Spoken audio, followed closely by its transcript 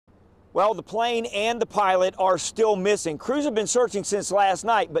Well, the plane and the pilot are still missing. Crews have been searching since last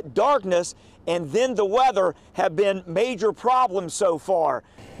night, but darkness and then the weather have been major problems so far.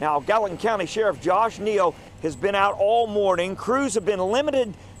 Now, Gallatin County Sheriff Josh Neal has been out all morning. Crews have been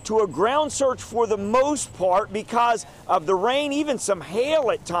limited to a ground search for the most part because of the rain, even some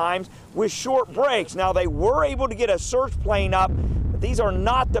hail at times with short breaks. Now, they were able to get a search plane up, but these are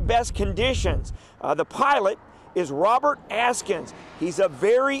not the best conditions. The pilot is Robert Askins. He's a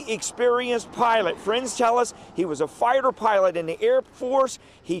very experienced pilot. Friends tell us he was a fighter pilot in the Air Force.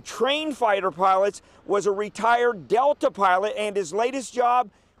 He trained fighter pilots, was a retired Delta pilot, and his latest job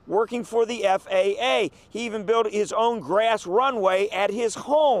working for the FAA. He even built his own grass runway at his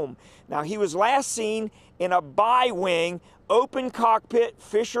home. Now, he was last seen in a bi-wing, open cockpit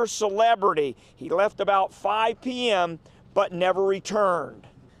Fisher Celebrity. He left about 5 p.m. but never returned.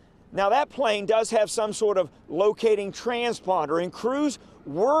 Now, that plane does have some sort of locating transponder, and crews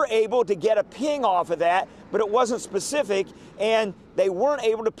were able to get a ping off of that, but it wasn't specific, and they weren't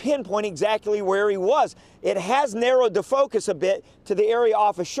able to pinpoint exactly where he was. It has narrowed the focus a bit to the area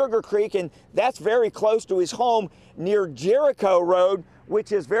off of Sugar Creek, and that's very close to his home near Jericho Road,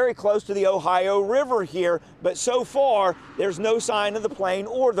 which is very close to the Ohio River here. But so far, there's no sign of the plane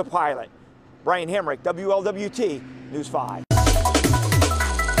or the pilot. Brian Hemrick, WLWT News 5.